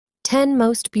10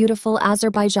 Most Beautiful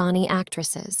Azerbaijani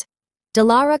Actresses.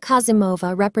 Dilara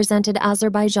Kazimova represented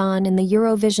Azerbaijan in the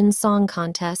Eurovision Song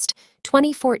Contest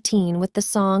 2014 with the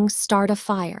song Start a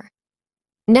Fire.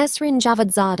 Nesrin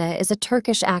Javadzada is a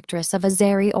Turkish actress of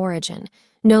Azeri origin,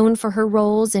 known for her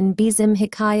roles in Bizim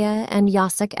Hikaye and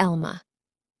Yasak Elma.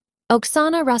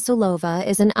 Oksana Rasulova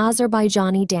is an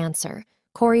Azerbaijani dancer,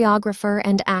 choreographer,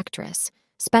 and actress,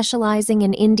 specializing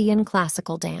in Indian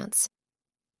classical dance.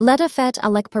 Ledafet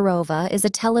Alekperova is a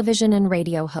television and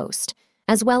radio host,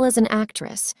 as well as an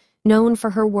actress, known for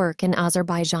her work in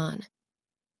Azerbaijan.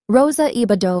 Rosa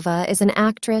Ibadova is an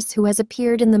actress who has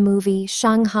appeared in the movie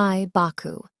Shanghai,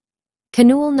 Baku.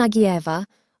 Kanul Nagieva,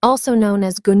 also known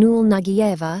as Gunul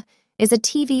Nagieva, is a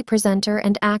TV presenter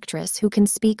and actress who can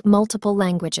speak multiple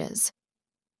languages.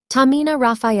 Tamina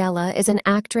Rafaela is an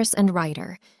actress and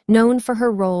writer, known for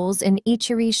her roles in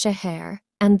Ichiri Sheher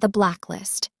and The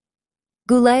Blacklist.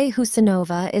 Gulay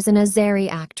Husinova is an Azeri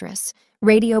actress,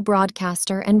 radio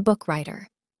broadcaster, and book writer.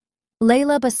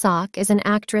 Layla Basak is an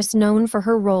actress known for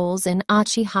her roles in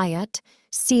Achi Hayat,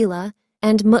 Sila,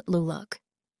 and Mutluluk.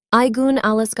 Aygun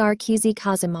Alisgar Kizi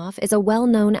Kazimov is a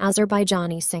well-known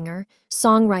Azerbaijani singer,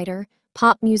 songwriter,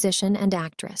 pop musician, and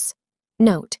actress.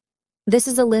 Note: this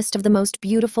is a list of the most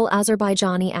beautiful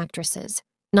Azerbaijani actresses,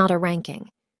 not a ranking.